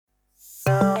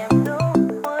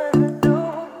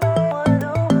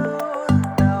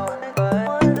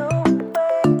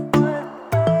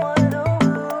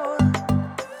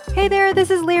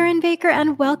Baker,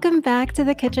 and welcome back to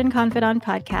the Kitchen Confidante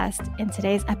podcast. In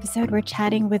today's episode, we're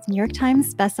chatting with New York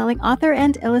Times bestselling author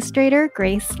and illustrator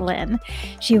Grace Lin.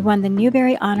 She won the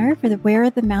Newbery Honor for Where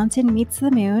the Mountain Meets the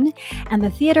Moon and the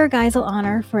Theodore Geisel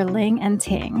Honor for Ling and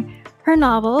Ting. Her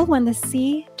novel, When the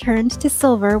Sea Turned to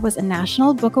Silver, was a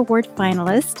National Book Award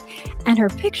finalist, and her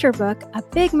picture book, A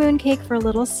Big Mooncake for a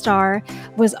Little Star,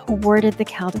 was awarded the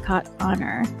Caldecott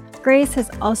Honor. Grace has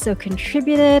also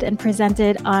contributed and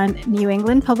presented on New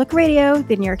England Public Radio,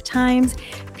 the New York Times,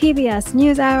 PBS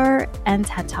NewsHour, and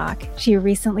TED Talk. She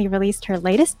recently released her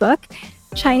latest book,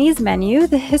 Chinese Menu: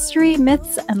 The History,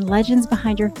 Myths, and Legends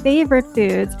Behind Your Favorite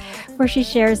Foods, where she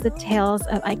shares the tales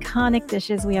of iconic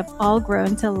dishes we have all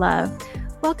grown to love.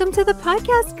 Welcome to the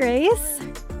podcast, Grace.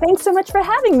 Thanks so much for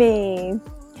having me.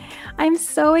 I'm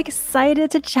so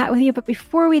excited to chat with you, but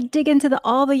before we dig into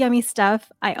all the yummy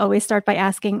stuff, I always start by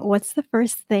asking, what's the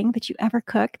first thing that you ever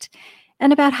cooked,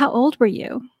 and about how old were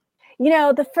you? You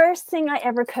know, the first thing I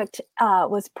ever cooked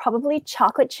was probably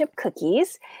chocolate chip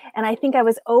cookies, and I think I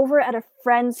was over at a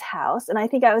friend's house, and I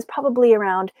think I was probably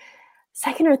around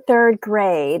second or third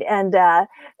grade, and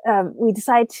we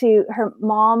decided her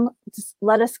mom just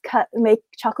let us make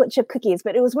chocolate chip cookies,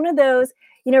 but it was one of those,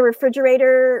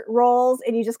 refrigerator rolls,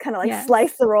 and you just kind of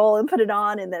slice the roll and put it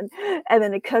on, and then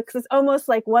it cooks. It's almost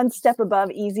like one step above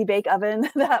Easy Bake Oven.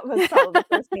 That was probably the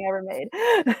first thing I ever made.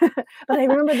 But I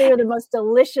remember they were the most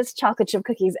delicious chocolate chip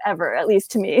cookies ever, at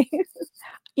least to me.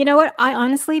 You know what? I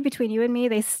honestly, between you and me,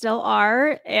 they still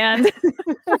are. And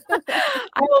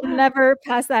I will never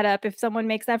pass that up. If someone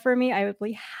makes that for me, I would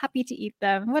be happy to eat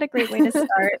them. What a great way to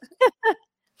start.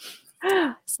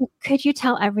 So could you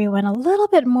tell everyone a little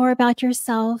bit more about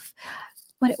yourself,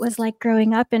 what it was like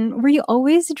growing up, and were you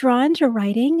always drawn to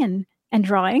writing and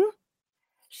drawing?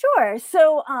 Sure.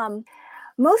 So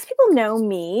most people know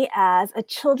me as a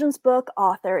children's book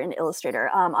author and illustrator.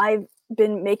 I've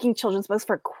been making children's books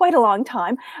for quite a long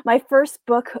time. My first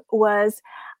book was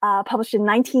published in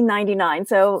 1999.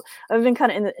 So I've been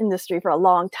kind of in the industry for a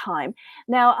long time.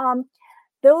 Now,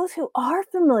 those who are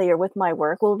familiar with my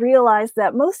work will realize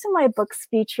that most of my books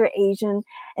feature Asian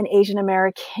and Asian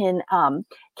American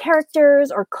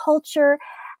characters or culture.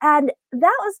 And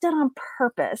that was done on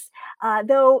purpose,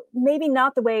 though maybe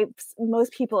not the way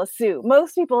most people assume.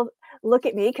 Most people look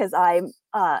at me because I'm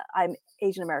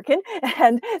Asian American,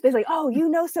 and they're like, "Oh, you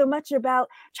know so much about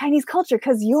Chinese culture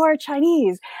because you're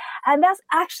Chinese," and that's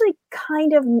actually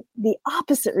kind of the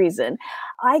opposite reason.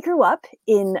 I grew up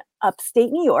in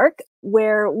upstate New York,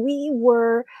 where we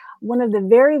were one of the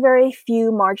very, very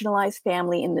few marginalized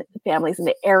families in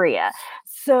the area.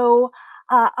 So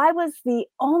I was the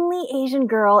only Asian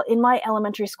girl in my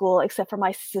elementary school, except for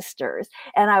my sisters.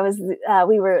 And that was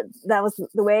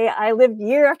the way I lived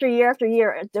year after year after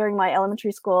year during my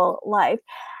elementary school life.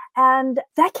 And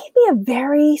that gave me a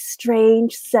very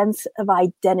strange sense of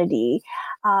identity.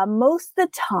 Most of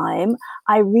the time,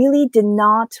 I really did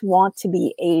not want to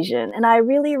be Asian. And I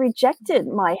really rejected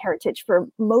my heritage for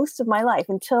most of my life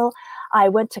until I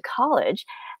went to college.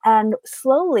 And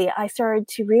slowly, I started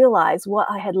to realize what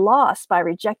I had lost by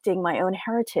rejecting my own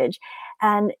heritage.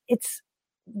 And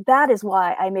that is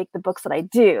why I make the books that I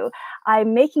do.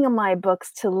 I'm making my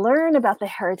books to learn about the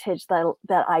heritage that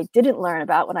I didn't learn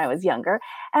about when I was younger.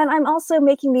 And I'm also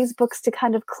making these books to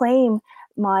kind of claim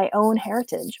my own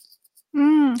heritage.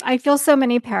 I feel so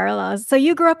many parallels. So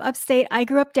you grew up upstate, I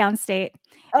grew up downstate.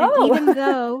 And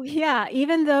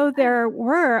even though there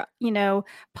were,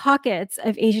 pockets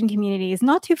of Asian communities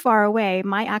not too far away,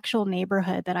 my actual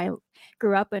neighborhood that I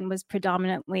grew up in was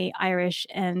predominantly Irish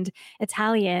and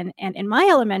Italian. And in my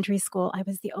elementary school, I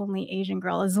was the only Asian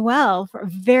girl as well for a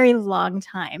very long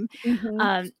time.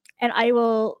 Mm-hmm. And I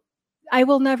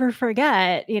will never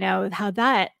forget, how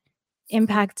that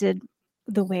impacted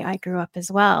the way I grew up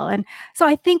as well. And so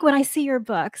I think when I see your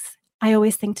books, I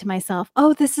always think to myself,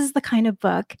 oh, this is the kind of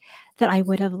book that I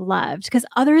would have loved. Because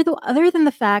other than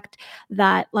the fact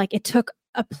that it took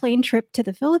a plane trip to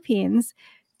the Philippines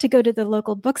to go to the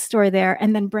local bookstore there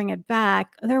and then bring it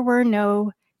back, there were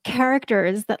no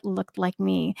characters that looked like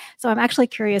me. So I'm actually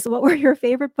curious, what were your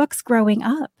favorite books growing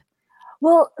up?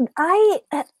 Well, I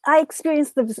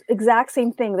experienced the exact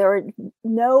same thing. There were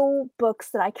no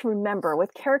books that I can remember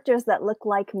with characters that look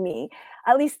like me.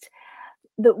 At least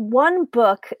the one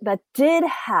book that did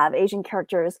have Asian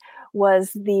characters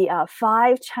was the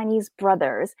 5 Chinese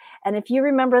Brothers. And if you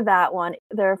remember that one,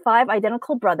 there are 5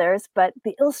 identical brothers, but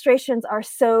the illustrations are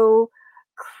so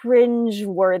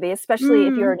cringe-worthy, especially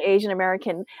if you're an Asian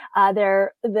American.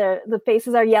 The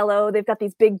faces are yellow. They've got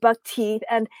these big buck teeth,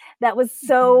 and that was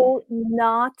so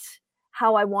not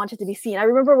how I wanted to be seen. I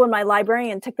remember when my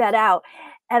librarian took that out,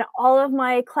 and all of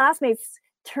my classmates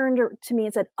turned to me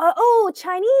and said, "Oh,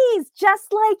 Chinese,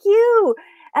 just like you."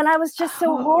 And I was just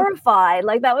so horrified.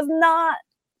 Like, that was not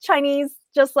Chinese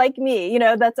just like me.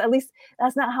 That's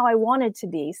not how I wanted to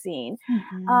be seen.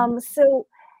 So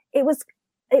it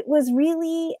was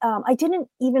really, I didn't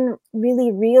even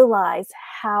really realize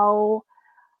how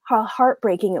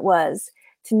heartbreaking it was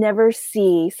to never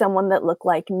see someone that looked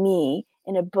like me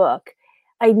in a book.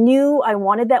 I knew I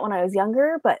wanted that when I was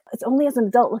younger, but it's only as an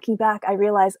adult looking back, I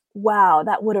realized, wow,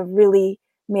 that would have really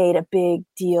made a big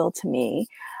deal to me.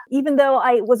 Even though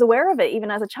I was aware of it,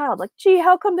 even as a child, like, gee,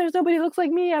 how come there's nobody who looks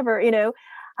like me ever,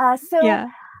 Yeah.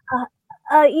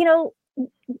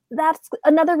 That's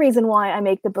another reason why I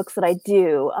make the books that I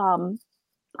do.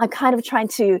 I'm kind of trying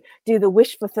to do the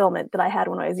wish fulfillment that I had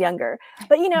when I was younger.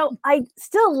 But, I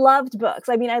still loved books.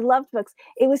 I mean, I loved books.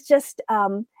 It was just,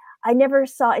 I never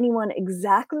saw anyone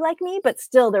exactly like me, but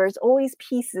still there's always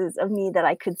pieces of me that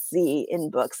I could see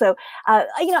in books. So,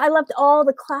 I loved all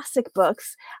the classic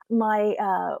books.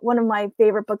 One of my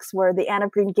favorite books were the Anne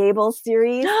of Green Gables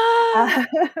series.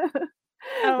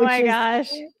 Oh my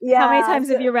gosh. Yeah. How many times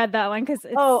have you read that one? Because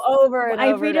over and I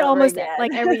over read and it over almost again.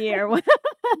 like every year.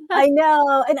 I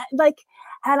know.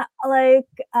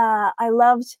 I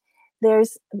loved,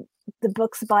 there's the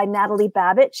books by Natalie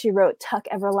Babbitt. She wrote Tuck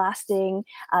Everlasting.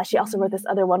 She also wrote this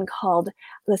other one called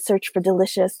The Search for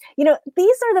Delicious. These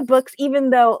are the books, even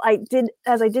though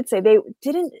as I did say, they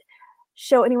didn't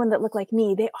show anyone that looked like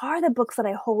me. They are the books that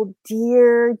I hold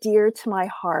dear, dear to my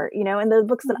heart, and the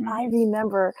books that I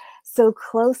remember so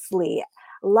closely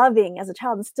loving as a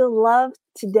child and still love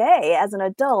today as an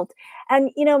adult. And,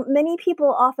 many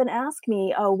people often ask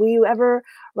me, oh, will you ever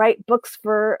write books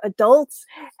for adults?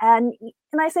 And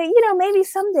I say, maybe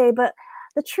someday, but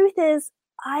the truth is,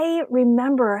 I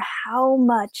remember how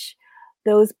much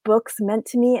those books meant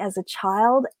to me as a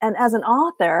child and as an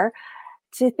author.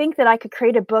 To think that I could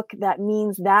create a book that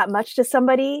means that much to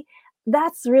somebody,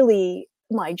 that's really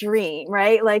my dream,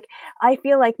 right? Like, I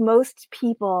feel like most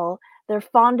people, their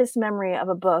fondest memory of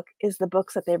a book is the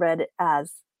books that they read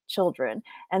as children.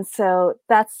 And so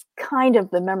that's kind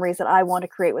of the memories that I want to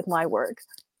create with my work.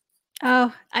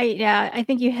 Oh, I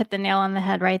think you hit the nail on the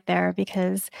head right there,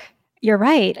 because you're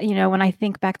right. When I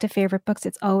think back to favorite books,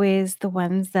 it's always the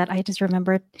ones that I just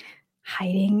remember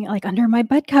hiding like under my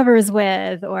bed covers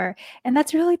with, and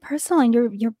that's really personal, and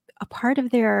you're a part of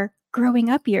their growing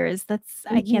up years.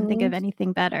 I can't think of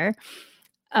anything better.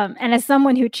 And as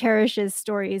someone who cherishes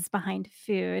stories behind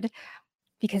food,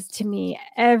 because to me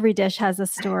every dish has a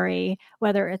story,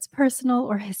 whether it's personal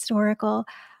or historical,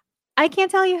 I can't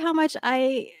tell you how much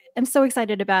I am so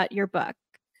excited about your book.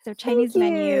 So Chinese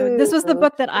Menu, this was the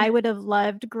book that I would have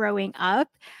loved growing up,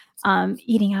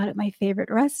 eating out at my favorite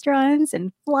restaurants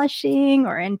in Flushing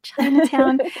or in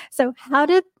Chinatown. So how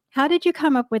did you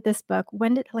come up with this book?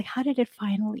 How did it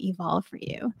finally evolve for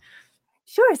you?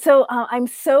 Sure. So I'm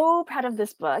so proud of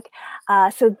this book.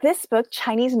 So this book,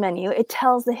 Chinese Menu, it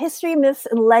tells the history, myths,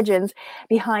 and legends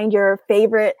behind your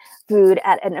favorite food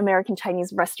at an American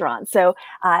Chinese restaurant. So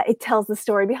it tells the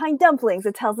story behind dumplings.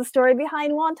 It tells the story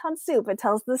behind wonton soup. It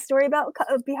tells the story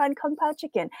behind Kung Pao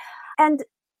chicken. And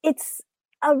it's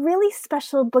a really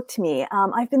special book to me.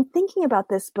 I've been thinking about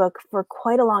this book for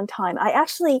quite a long time. I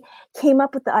actually came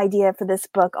up with the idea for this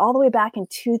book all the way back in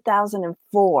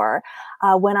 2004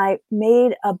 when I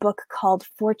made a book called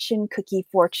Fortune Cookie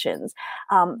Fortunes.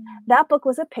 That book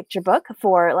was a picture book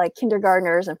for like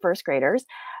kindergartners and first graders.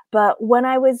 But when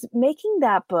I was making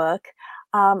that book,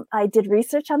 I did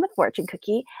research on the fortune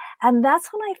cookie, and that's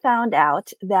when I found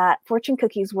out that fortune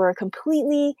cookies were a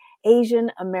completely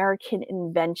Asian American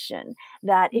invention.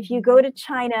 That if you go to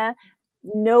China,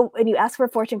 and you ask for a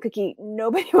fortune cookie,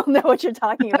 nobody will know what you're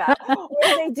talking about. Or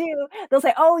if they do, they'll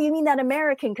say, "Oh, you mean that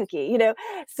American cookie?"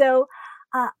 So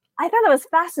I thought that was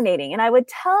fascinating, and I would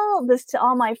tell this to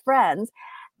all my friends.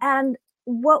 And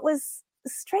what was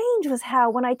strange was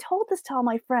how, when I told this to all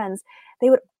my friends, they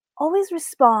would always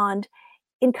respond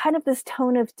in kind of this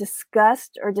tone of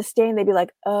disgust or disdain. They'd be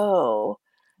like, "Oh,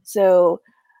 so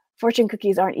fortune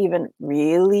cookies aren't even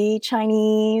really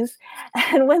Chinese."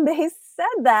 And when they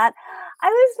said that, I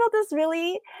always felt this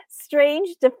really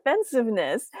strange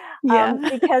defensiveness.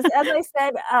 Because as I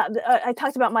said, I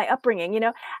talked about my upbringing,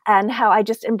 and how I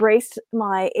just embraced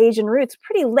my Asian roots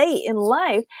pretty late in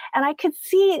life. And I could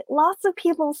see lots of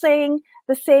people saying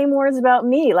the same words about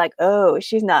me, like, "Oh,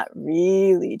 she's not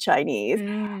really Chinese."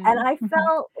 And I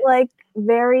felt like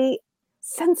very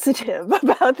sensitive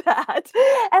about that.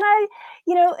 And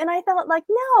I felt like,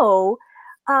 no,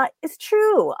 It's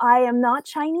true. I am not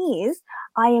Chinese.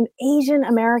 I am Asian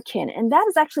American. And that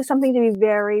is actually something to be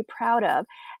very proud of.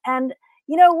 And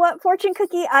you know what, Fortune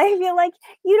Cookie, I feel like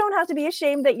you don't have to be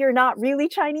ashamed that you're not really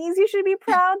Chinese. You should be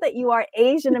proud that you are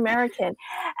Asian American.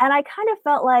 And I kind of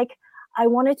felt like I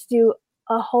wanted to do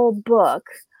a whole book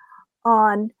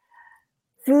on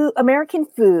American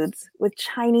foods with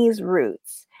Chinese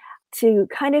roots to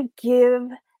kind of give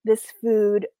this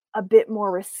food a bit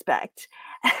more respect.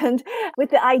 And with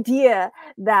the idea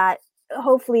that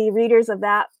hopefully readers of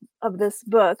this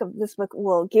book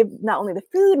will give not only the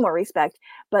food more respect,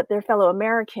 but their fellow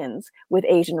Americans with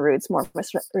Asian roots more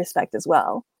respect as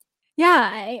well.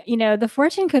 Yeah, the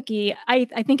fortune cookie, I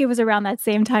think it was around that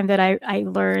same time that I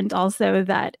learned also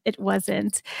that it was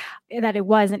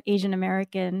an Asian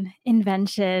American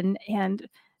invention, and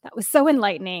that was so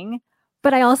enlightening.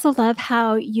 But I also love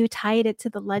how you tied it to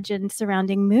the legend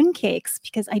surrounding mooncakes,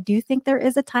 because I do think there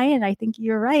is a tie-in. I think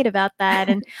you're right about that.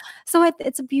 And so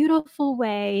it's a beautiful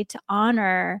way to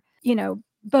honor,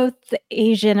 both the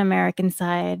Asian American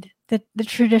side, the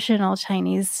traditional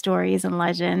Chinese stories and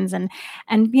legends, and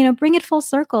bring it full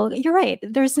circle. You're right.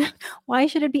 There's why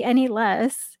should it be any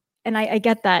less? And I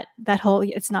get that whole,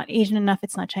 it's not Asian enough,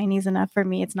 it's not Chinese enough for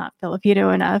me, it's not Filipino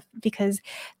enough, because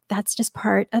that's just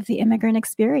part of the immigrant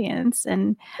experience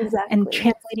and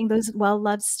translating those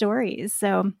well-loved stories.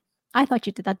 So I thought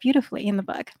you did that beautifully in the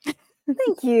book.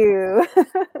 Thank you.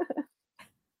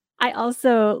 I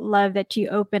also love that you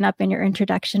open up in your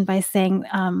introduction by saying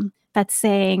that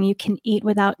saying, you can eat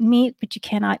without meat, but you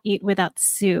cannot eat without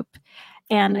soup.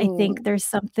 And I think there's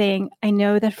something, I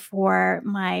know that for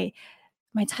my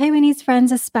Taiwanese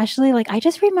friends especially, like I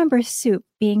just remember soup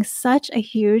being such a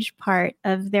huge part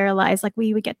of their lives. Like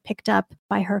we would get picked up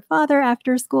by her father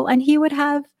after school and he would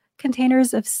have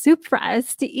containers of soup for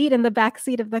us to eat in the back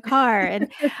seat of the car. And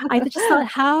I just thought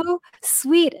how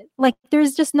sweet, like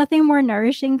there's just nothing more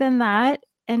nourishing than that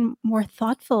and more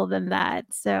thoughtful than that.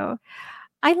 So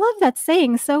I love that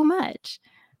saying so much.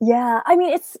 Yeah, I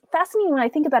mean, it's fascinating when I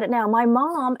think about it now. My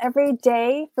mom, every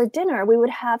day for dinner, we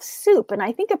would have soup. And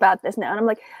I think about this now and I'm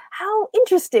like, how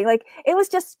interesting. Like that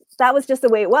was just the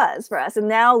way it was for us. And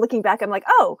now looking back, I'm like,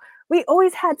 oh, we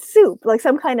always had soup, like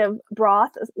some kind of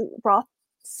broth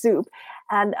soup.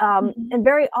 And and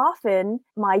very often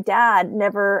my dad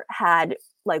never had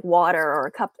like water or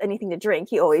a cup, anything to drink.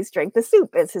 He always drank the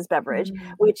soup as his beverage,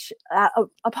 which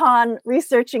upon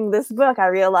researching this book, I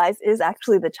realized is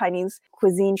actually the Chinese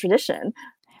cuisine tradition.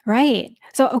 Right.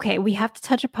 So, okay, we have to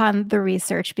touch upon the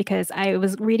research because I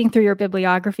was reading through your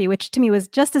bibliography, which to me was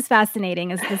just as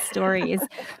fascinating as the stories.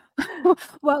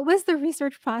 What was the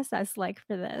research process like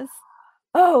for this?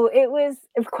 Oh, it was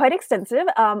quite extensive.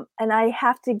 And I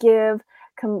have to give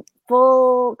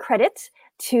full credit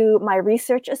to my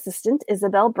research assistant,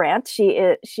 Isabel Brandt.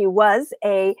 She was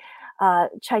a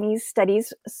Chinese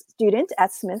studies student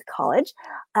at Smith College.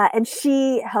 And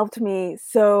she helped me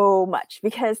so much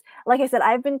because, like I said,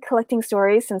 I've been collecting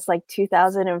stories since like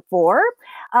 2004.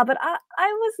 But I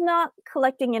was not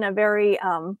collecting in a very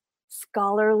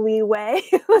scholarly way.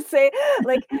 Let's say,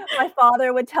 like my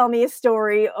father would tell me a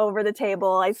story over the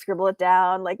table, I scribble it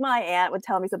down. Like my aunt would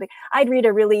tell me something, I'd read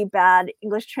a really bad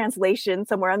English translation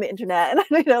somewhere on the internet,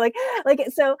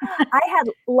 and so I had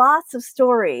lots of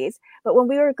stories, but when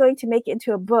we were going to make it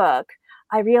into a book,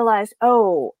 I realized,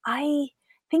 oh, I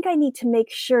think I need to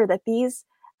make sure that these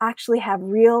actually have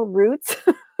real roots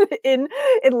in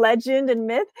legend and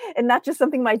myth, and not just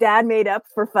something my dad made up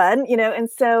for fun, And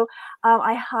so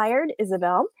I hired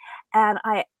Isabel, and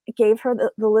I gave her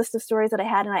the list of stories that I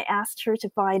had, and I asked her to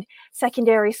find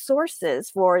secondary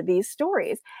sources for these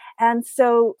stories. And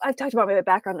so I've talked about my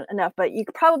background enough, but you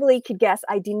probably could guess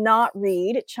I do not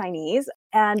read Chinese,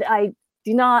 and I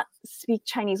do not speak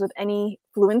Chinese with any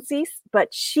fluency, but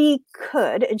she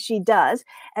could, and she does.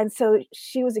 And so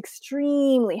she was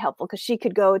extremely helpful because she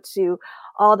could go to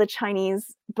all the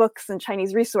Chinese books and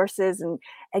Chinese resources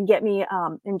and get me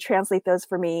and translate those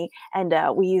for me. And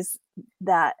we use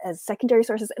that as secondary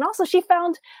sources. And also she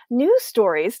found new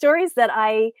stories that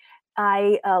I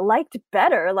liked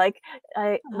better.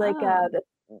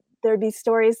 There'd be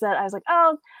stories that I was like,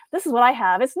 oh, this is what I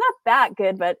have. It's not that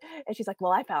good, and she's like,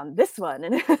 well, I found this one.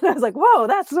 And I was like, whoa,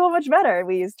 that's so much better.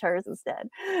 We used hers instead.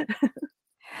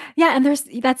 Yeah. And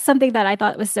that's something that I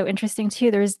thought was so interesting too.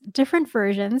 There's different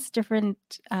versions,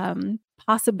 different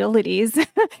possibilities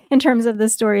in terms of the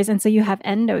stories. And so you have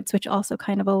endnotes, which also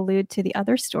kind of allude to the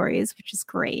other stories, which is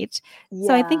great. Yeah.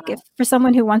 So I think if for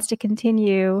someone who wants to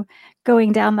continue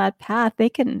going down that path,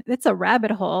 it's a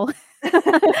rabbit hole.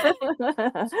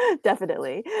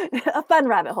 Definitely. A fun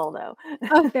rabbit hole, though.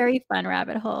 A very fun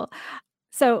rabbit hole.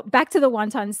 So back to the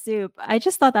wonton soup. I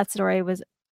just thought that story was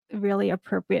really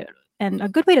appropriate and a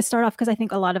good way to start off because I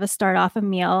think a lot of us start off a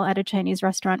meal at a Chinese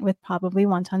restaurant with probably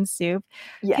wonton soup.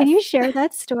 Can Yes. you share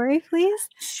that story, please?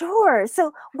 Sure.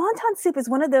 So wonton soup is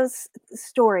one of those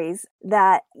stories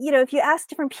that, if you ask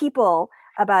different people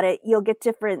about it, you'll get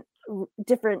different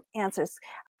answers.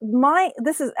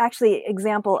 This is actually an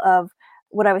example of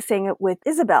what I was saying with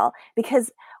Isabel,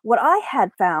 because what I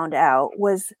had found out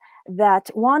was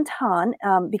that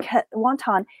because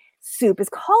wonton soup is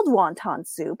called wonton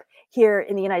soup here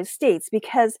in the United States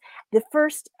because the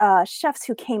first chefs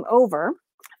who came over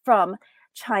from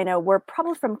China were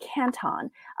probably from Canton.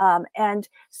 And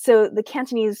so the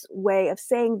Cantonese way of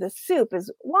saying the soup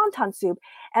is wonton soup.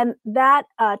 And that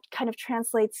kind of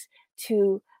translates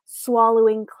to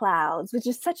swallowing clouds, which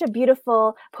is such a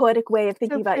beautiful poetic way of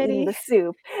thinking So about eating the pretty.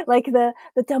 soup. Like the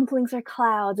dumplings are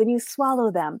clouds and you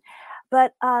swallow them.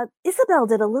 But Isabel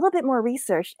did a little bit more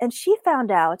research and she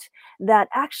found out that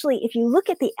actually, if you look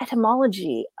at the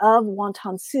etymology of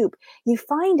wonton soup, you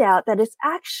find out that it's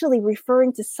actually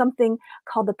referring to something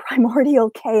called the primordial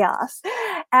chaos.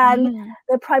 And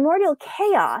the primordial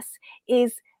chaos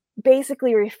is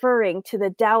basically referring to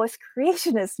the Taoist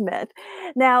creationist myth.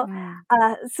 Now,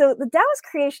 so the Taoist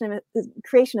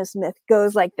creationist myth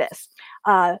goes like this.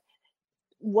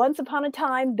 Once upon a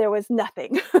time, there was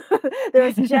nothing. There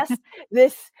was just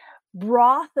this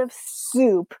broth of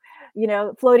soup,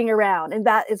 floating around. And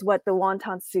that is what the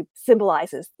wonton soup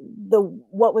symbolizes.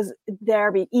 What was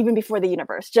there even before the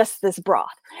universe, just this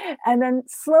broth. And then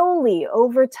slowly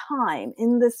over time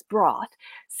in this broth,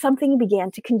 something began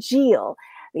to congeal.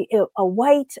 A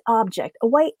white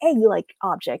egg-like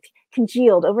object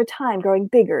congealed over time, growing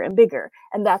bigger and bigger.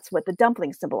 And that's what the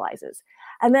dumpling symbolizes.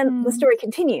 And then the story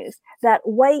continues. That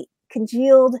white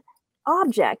congealed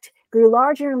object grew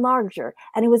larger and larger,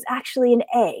 and it was actually an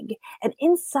egg. And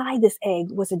inside this egg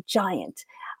was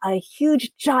a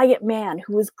huge giant man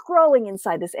who was growing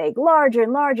inside this egg, larger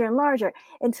and larger and larger,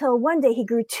 until one day he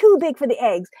grew too big for the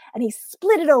eggs, and he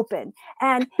split it open,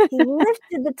 and he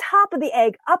lifted the top of the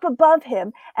egg up above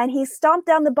him, and he stomped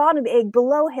down the bottom of the egg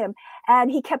below him,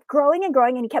 and he kept growing and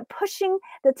growing, and he kept pushing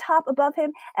the top above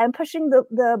him and pushing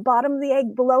the bottom of the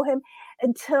egg below him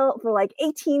until for like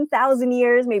 18,000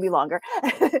 years, maybe longer,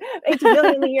 18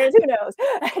 billion years, who knows,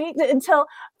 until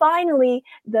finally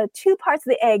the two parts of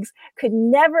the eggs could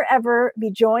never, ever be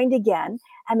joined again.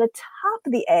 And the top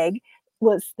of the egg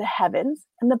was the heavens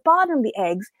and the bottom of the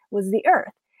eggs was the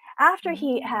earth. After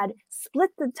he had split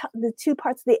the two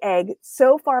parts of the egg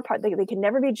so far apart that they could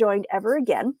never be joined ever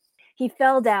again, he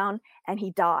fell down and he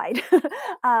died.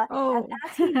 And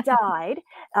as he died,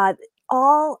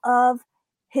 all of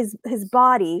his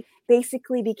body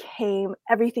basically became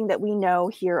everything that we know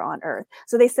here on Earth.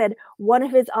 So they said one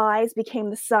of his eyes became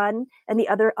the sun and the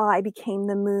other eye became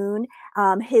the moon.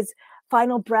 His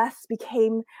final breaths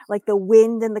became like the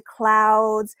wind and the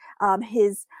clouds.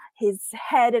 His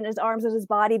head and his arms and his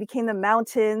body became the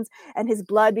mountains, and his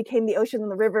blood became the ocean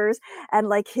and the rivers, and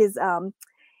like his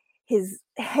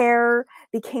hair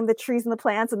became the trees and the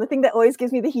plants. And the thing that always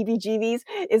gives me the heebie-jeebies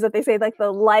is that they say like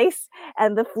the lice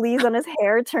and the fleas on his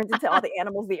hair turned into all the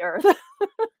animals of the earth.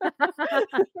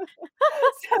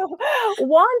 So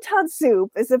wonton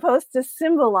soup is supposed to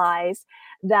symbolize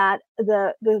that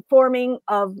the forming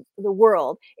of the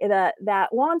world. That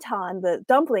wonton, the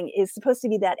dumpling, is supposed to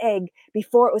be that egg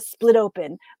before it was split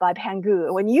open by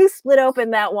Pangu. When you split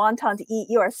open that wonton to eat,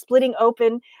 you are splitting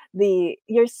open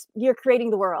you're creating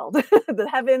the world, the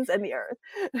heavens and the earth.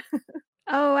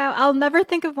 Oh, wow. I'll never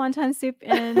think of wonton soup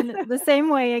in the same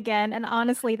way again. And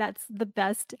honestly, that's the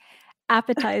best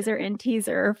appetizer and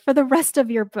teaser for the rest of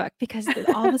your book because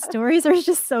all the stories are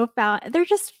just so fun. They're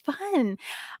just fun.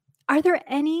 Are there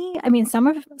any, I mean, some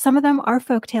of them are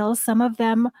folk tales, some of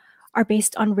them are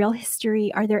based on real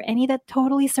history. Are there any that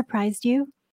totally surprised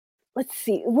you? Let's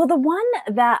see. Well, the one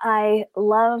that I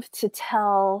love to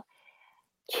tell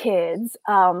kids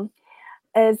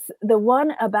is the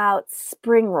one about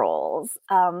spring rolls.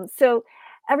 So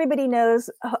everybody knows,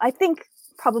 I think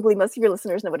probably most of your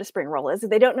listeners know what a spring roll is. If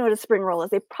they don't know what a spring roll is,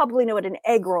 they probably know what an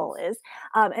egg roll is.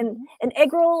 And an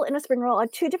egg roll and a spring roll are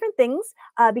two different things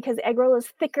because egg roll is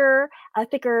thicker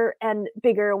and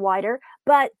bigger, wider.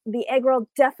 But the egg roll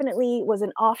definitely was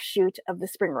an offshoot of the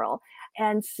spring roll.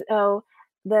 And so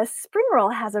the spring roll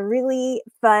has a really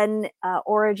fun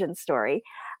origin story.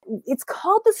 It's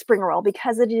called the spring roll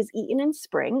because it is eaten in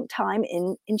springtime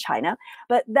in China,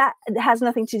 but that has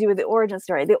nothing to do with the origin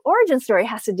story. The origin story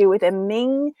has to do with a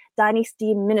Ming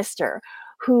Dynasty minister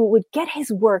who would get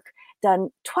his work done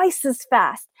twice as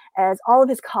fast as all of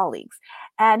his colleagues.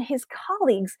 And his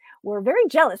colleagues were very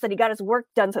jealous that he got his work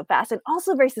done so fast and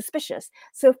also very suspicious.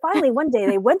 So finally, one day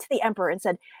they went to the emperor and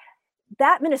said,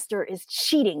 that minister is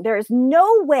cheating. There is no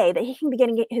way that he can be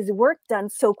getting his work done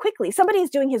so quickly. Somebody is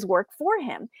doing his work for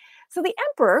him. So the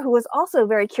emperor, who was also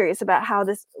very curious about how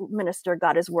this minister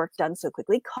got his work done so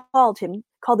quickly, called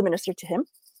the minister to him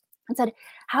and said,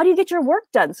 how do you get your work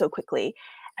done so quickly?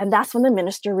 And that's when the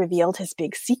minister revealed his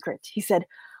big secret. He said,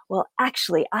 well,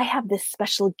 actually, I have this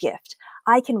special gift.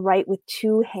 I can write with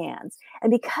two hands. And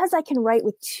because I can write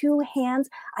with two hands,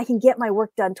 I can get my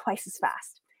work done twice as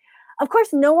fast. Of course,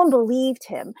 no one believed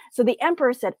him. So the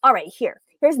emperor said, all right,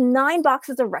 here's 9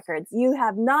 boxes of records. You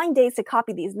have 9 days to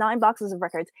copy these 9 boxes of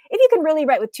records. If you can really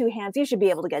write with two hands, you should be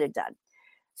able to get it done.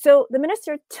 So the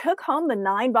minister took home the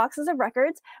 9 boxes of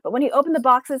records, but when he opened the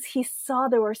boxes, he saw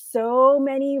there were so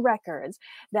many records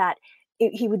that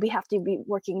he would have to be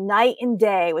working night and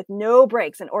day with no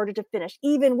breaks in order to finish,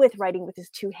 even with writing with his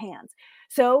two hands.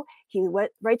 So he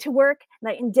went right to work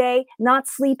night and day, not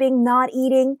sleeping, not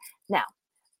eating. Now,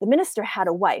 the minister had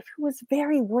a wife who was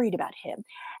very worried about him.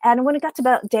 And when it got to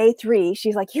about day 3,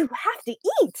 she's like, you have to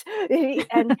eat.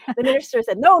 And the minister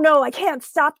said, no, I can't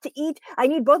stop to eat. I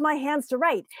need both my hands to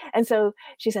write. And so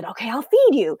she said, okay, I'll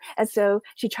feed you. And so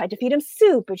she tried to feed him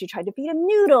soup and she tried to feed him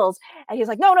noodles. And he was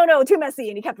like, no, too messy.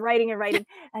 And he kept writing and writing.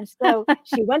 And so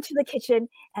she went to the kitchen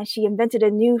and she invented a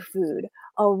new food,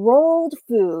 a rolled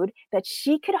food that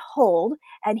she could hold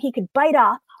and he could bite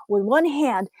off with one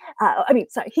hand.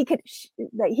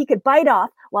 He could bite off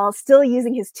while still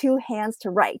using his two hands to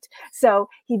write. So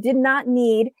he did not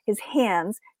need his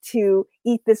hands to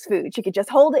eat this food. She could just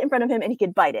hold it in front of him and he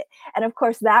could bite it. And of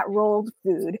course, that rolled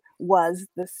food was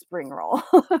the spring roll.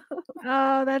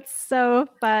 Oh, that's so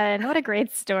fun. What a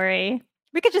great story.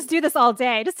 We could just do this all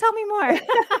day. Just tell me more.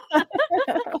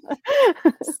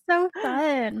 So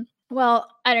fun. Well,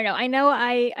 I don't know. I know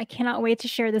I cannot wait to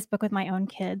share this book with my own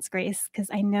kids, Grace, because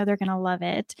I know they're going to love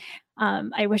it.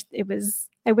 I wish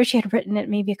you had written it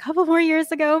maybe a couple more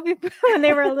years ago when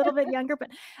they were a little bit younger, but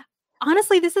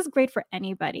honestly, this is great for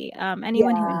anybody,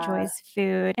 anyone who enjoys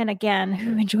food and again,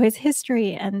 who enjoys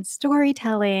history and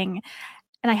storytelling.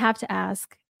 And I have to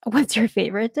ask, what's your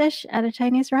favorite dish at a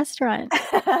Chinese restaurant?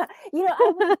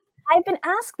 I've been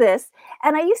asked this,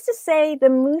 and I used to say the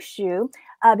mushu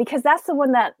because that's the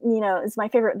one that, is my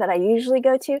favorite that I usually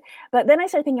go to. But then I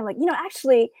started thinking, like,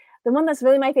 actually, the one that's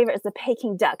really my favorite is the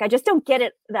Peking duck. I just don't get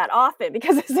it that often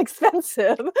because it's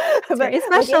expensive. It's very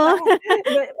special.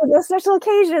 But for the special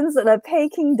occasions, the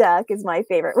Peking duck is my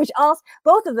favorite, which also,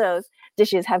 both of those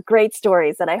dishes have great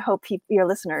stories that I hope your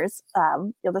listeners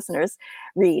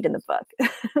read in the book.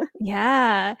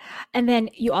 Yeah. And then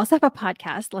you also have a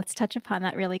podcast. Let's touch upon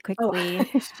that really quickly.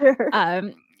 Oh, sure.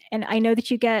 And I know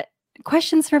that you get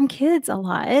questions from kids a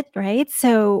lot, right?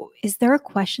 So is there a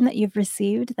question that you've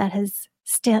received that has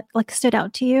stood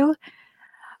out to you?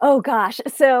 Oh gosh.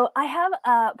 So I have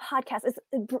a podcast.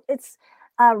 It's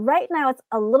right now it's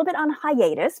a little bit on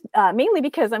hiatus, mainly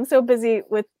because I'm so busy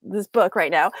with this book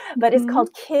right now, but it's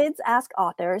called Kids Ask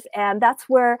Authors. And that's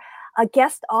where a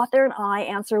guest author and I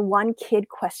answer one kid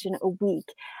question a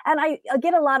week. And I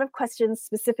get a lot of questions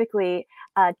specifically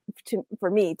for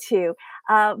me too.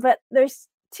 But there's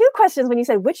 2 questions when you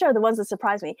say, which are the ones that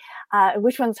surprise me?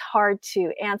 Which one's hard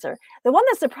to answer? The one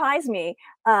that surprised me,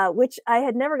 which I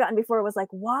had never gotten before, was like,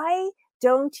 why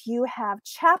don't you have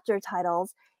chapter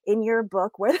titles in your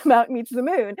book Where the Mountain Meets the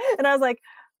Moon? And I was like,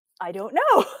 I don't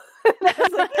know.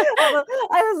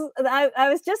 I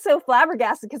was just so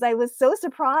flabbergasted because I was so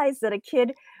surprised that a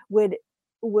kid would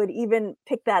even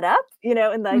pick that up,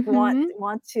 and like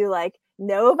want to like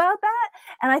know about that.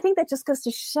 And I think that just goes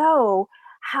to show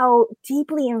how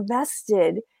deeply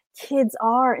invested kids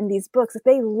are in these books. If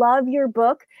they love your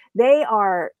book, they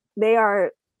are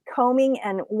combing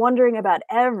and wondering about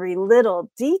every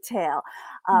little detail.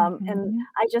 And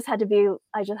I just had to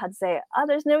say, oh,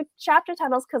 there's no chapter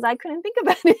titles because I couldn't think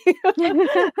of any.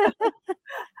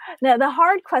 Now, the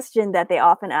hard question that they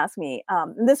often ask me,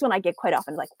 this one I get quite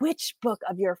often, like, which book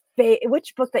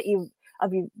that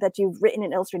you've written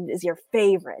and illustrated is your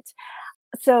favorite?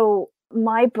 So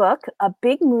my book, A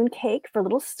Big Mooncake for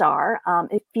Little Star,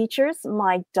 it features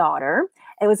my daughter.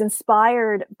 It was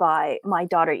inspired by my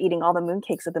daughter eating all the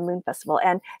mooncakes at the Moon Festival.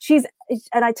 And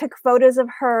I took photos of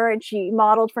her and she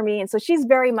modeled for me. And so she's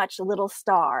very much a little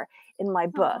star in my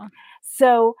book. Aww.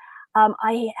 So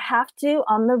I have to,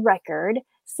 on the record,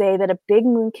 say that A Big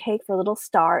Mooncake for Little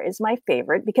Star is my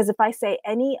favorite, because if I say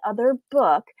any other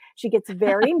book, she gets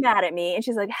very mad at me and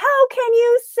she's like, how can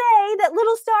you say that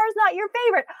Little Star is not your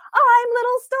favorite? I'm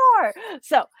Little Star.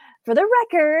 So for the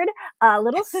record, a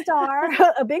little star,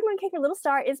 a big mooncake or little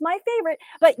star is my favorite.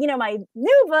 But my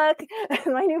new book,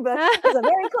 is a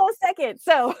very close second.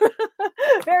 So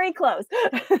very close.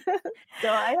 So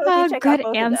I hope you check out Good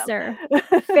both answer. of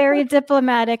them. Very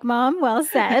diplomatic, Mom. Well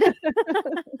said.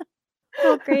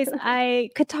 Well, Grace, I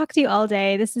could talk to you all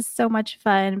day. This is so much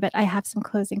fun, but I have some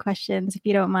closing questions, if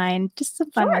you don't mind. Just some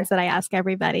fun ones that I ask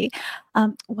everybody.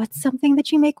 What's something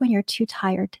that you make when you're too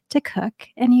tired to cook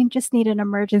and you just need an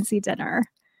emergency dinner?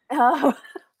 Oh,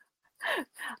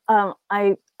 I'm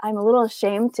a little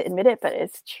ashamed to admit it, but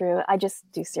it's true. I just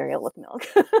do cereal with milk.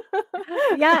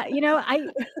 Yeah,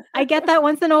 I get that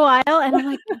once in a while, and I'm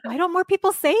like, why don't more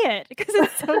people say it? Because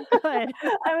it's so good.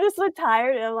 I'm just so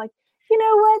tired, and I'm like, you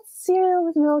know what? Cereal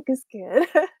with milk is good.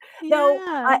 Though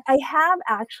Yeah. I have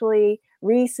actually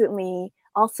recently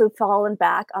also fallen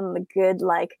back on the good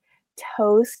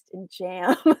toast and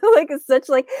jam. It's such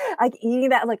like eating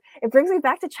that, it brings me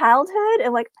back to childhood,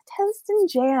 and toast and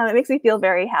jam. It makes me feel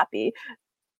very happy.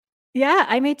 Yeah,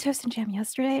 I made toast and jam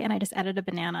yesterday, and I just added a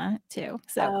banana too.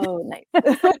 So Oh, nice.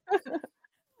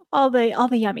 all the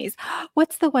yummies.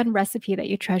 What's the one recipe that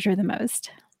you treasure the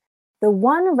most? The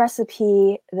one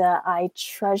recipe that I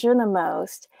treasure the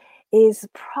most is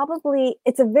probably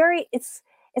it's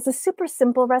a super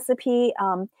simple recipe.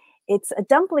 It's a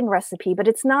dumpling recipe, but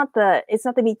it's not the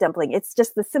meat dumpling. It's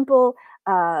just the simple.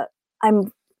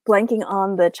 I'm blanking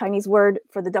on the Chinese word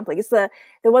for the dumpling. It's the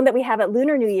one that we have at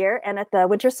Lunar New Year and at the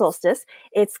winter solstice.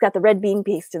 It's got the red bean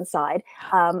paste inside.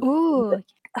 Ooh.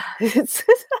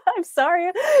 I'm sorry,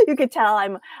 you could tell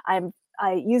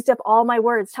I used up all my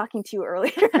words talking to you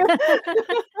earlier.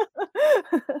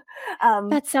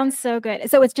 That sounds so good.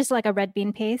 So it's just like a red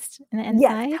bean paste in the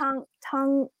inside? Yes,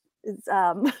 tongue is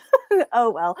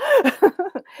oh well.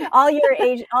 all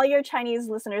your Chinese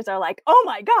listeners are like, "Oh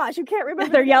my gosh, you can't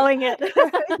remember." They're yelling it.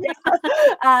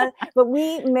 But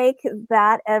we make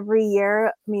that every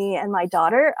year, me and my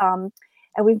daughter.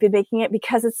 And we've been making it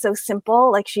because it's so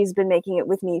simple. She's been making it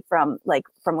with me from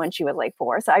when she was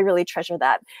 4. So I really treasure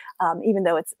that, even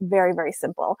though it's very, very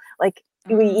simple.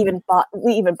 We even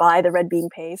buy the red bean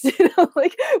paste.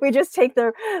 We just take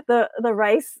the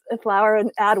rice flour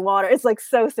and add water. It's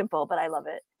so simple, but I love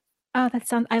it. Oh,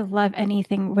 I love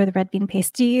anything with red bean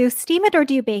paste. Do you steam it or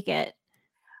do you bake it?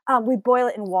 We boil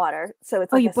it in water, so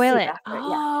it's Oh, you a boil soup it. after.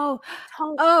 Oh, Yeah.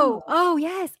 Tong. oh,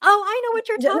 yes. Oh, I know what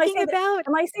you're talking about.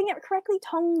 Am I saying it correctly?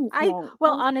 Tong.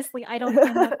 Well, honestly,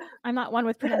 I'm not one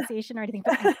with pronunciation or anything,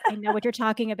 but I know what you're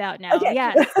talking about now. Okay.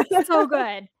 Yes, so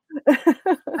good.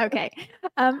 Okay.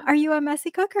 Are you a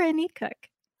messy cook or a neat cook?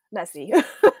 Messy.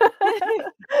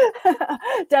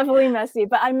 Definitely messy,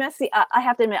 but I'm messy. I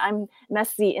have to admit, I'm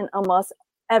messy in almost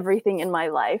everything in my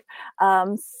life.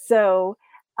 So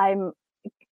I'm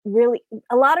really,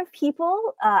 a lot of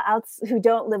people who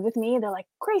don't live with me, they're like,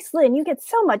 Grace Lynn, you get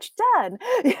so much done.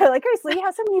 Grace Lynn, you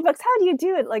have so many books. How do you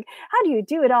do it? How do you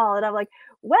do it all? And I'm like,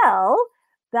 well,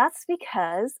 that's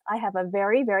because I have a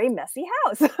very, very messy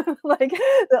house.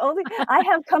 I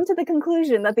have come to the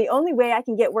conclusion that the only way I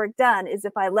can get work done is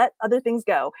if I let other things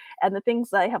go. And the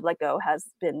things I have let go has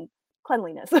been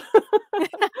cleanliness.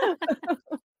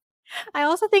 I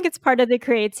also think it's part of the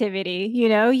creativity.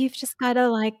 You've just got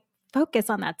to focus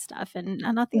on that stuff and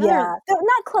not the other. Yeah,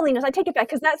 not cleanliness. I take it back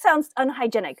because that sounds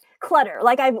unhygienic. Clutter.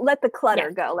 I've let the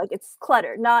clutter go. It's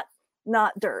clutter, not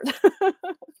dirt.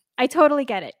 I totally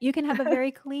get it. You can have a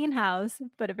very clean house,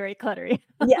 but a very cluttery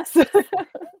house. Yes.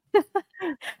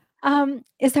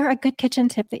 Is there a good kitchen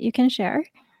tip that you can share?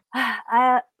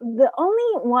 The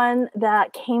only one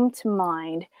that came to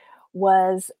mind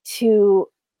was to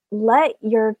let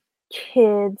your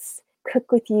kids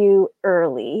cook with you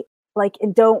early.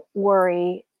 And don't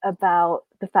worry about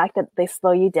the fact that they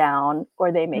slow you down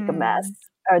or they make a mess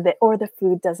or the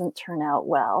food doesn't turn out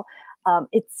well.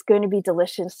 It's going to be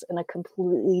delicious in a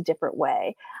completely different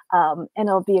way. And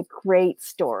it'll be a great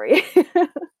story.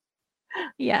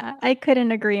 Yeah, I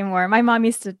couldn't agree more. My mom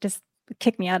used to just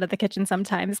kick me out of the kitchen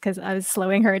sometimes because I was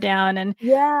slowing her down. But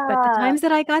the times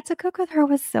that I got to cook with her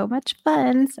was so much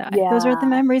fun. So those are the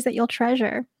memories that you'll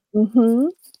treasure. Mm-hmm.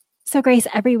 So Grace,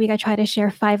 every week I try to share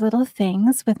 5 little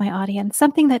things with my audience,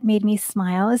 something that made me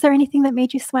smile. Is there anything that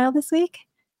made you smile this week?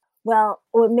 Well,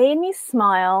 what made me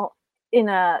smile in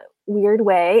a weird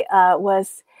way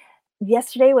was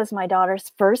yesterday was my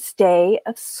daughter's first day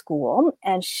of school,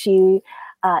 and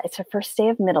it's her first day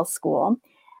of middle school.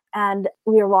 And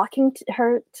we were walking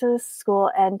her to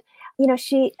school, and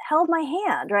she held my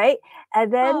hand, right?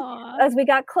 And then as we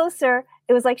got closer,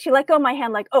 it was like she let go of my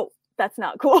hand, oh, that's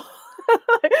not cool.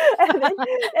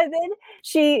 and then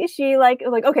she like,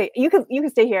 okay, you can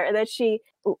stay here. And then she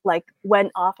like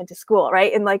went off into school,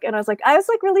 right? And I was like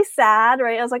really sad,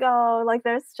 right? I was like, oh, like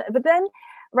but then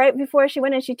right before she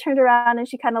went in, she turned around and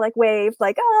she kind of like waved,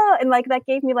 like, oh, and like that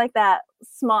gave me like that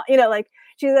small, like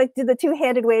she like did the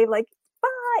two-handed wave, like,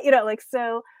 bye, like,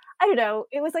 so I don't know.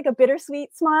 It was like a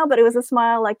bittersweet smile, but it was a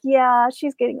smile like, yeah,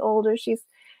 she's getting older.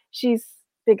 She's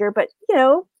bigger, but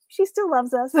she still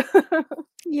loves us.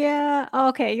 Yeah.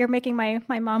 Okay. You're making my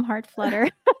mom heart flutter.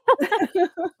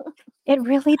 It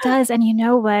really does. And you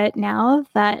know what? Now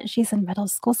that she's in middle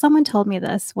school, someone told me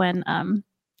this when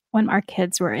our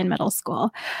kids were in middle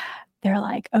school. They're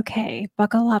like, okay,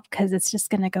 buckle up because it's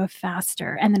just going to go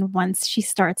faster. And then once she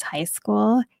starts high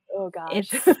school, oh gosh,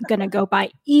 it's going to go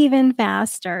by even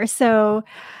faster. So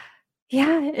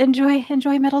yeah, enjoy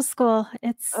middle school.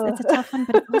 It's a tough one,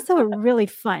 but it's also a really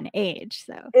fun age.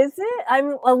 So is it?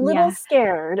 I'm a little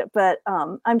scared, but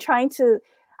I'm trying to.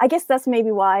 I guess that's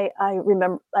maybe why I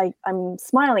remember. I'm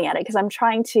smiling at it because I'm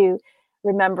trying to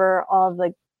remember all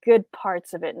the good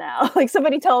parts of it now. Like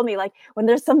somebody told me, like when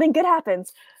there's something good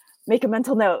happens, make a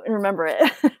mental note and remember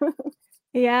it.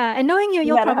 Yeah, and knowing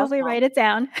you'll probably write it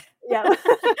down. Yeah.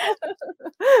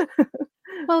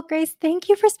 Well, Grace, thank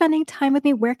you for spending time with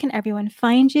me. Where can everyone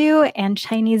find you and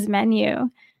Chinese Menu?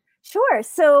 Sure.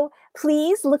 So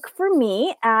please look for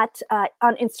me at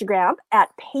on Instagram at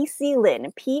Pacey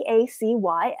Lin,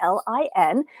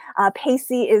 Pacylin.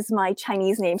 Pacey is my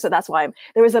Chinese name, so that's why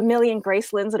there was a million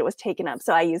Grace Lins and it was taken up,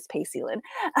 so I used Pacey Lin.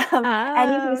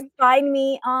 And you can find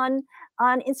me on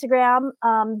Instagram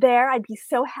there. I'd be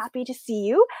so happy to see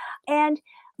you. And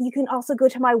you can also go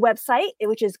to my website,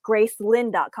 which is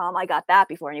gracelin.com. I got that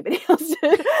before anybody else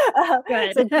did.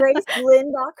 So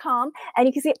gracelin.com. And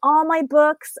you can see all my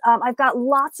books. I've got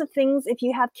lots of things if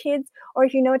you have kids or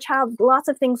if you know a child, lots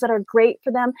of things that are great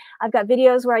for them. I've got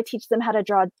videos where I teach them how to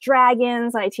draw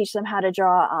dragons, and I teach them how to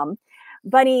draw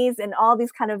bunnies and all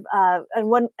these kind of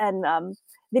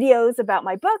videos about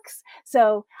my books.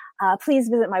 So please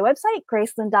visit my website,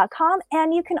 gracelin.com.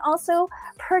 And you can also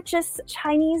purchase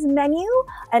Chinese Menu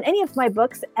and any of my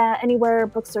books anywhere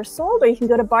books are sold, or you can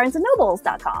go to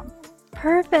barnesandnobles.com.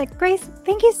 Perfect. Grace,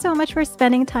 thank you so much for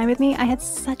spending time with me. I had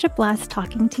such a blast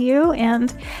talking to you,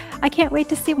 and I can't wait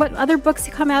to see what other books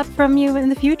come out from you in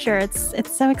the future.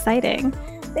 It's so exciting.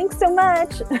 Thanks so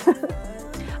much.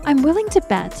 I'm willing to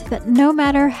bet that no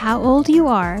matter how old you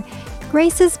are,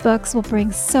 Grace's books will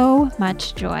bring so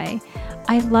much joy.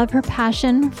 I love her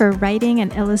passion for writing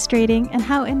and illustrating and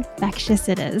how infectious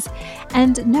it is.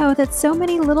 And know that so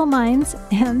many little minds,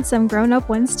 and some grown-up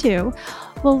ones too,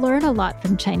 will learn a lot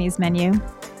from Chinese Menu.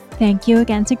 Thank you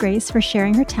again to Grace for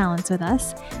sharing her talents with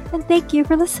us. And thank you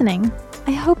for listening.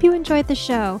 I hope you enjoyed the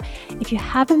show. If you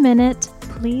have a minute,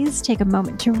 please take a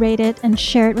moment to rate it and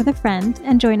share it with a friend,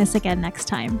 and join us again next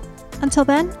time. Until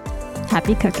then,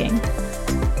 happy cooking.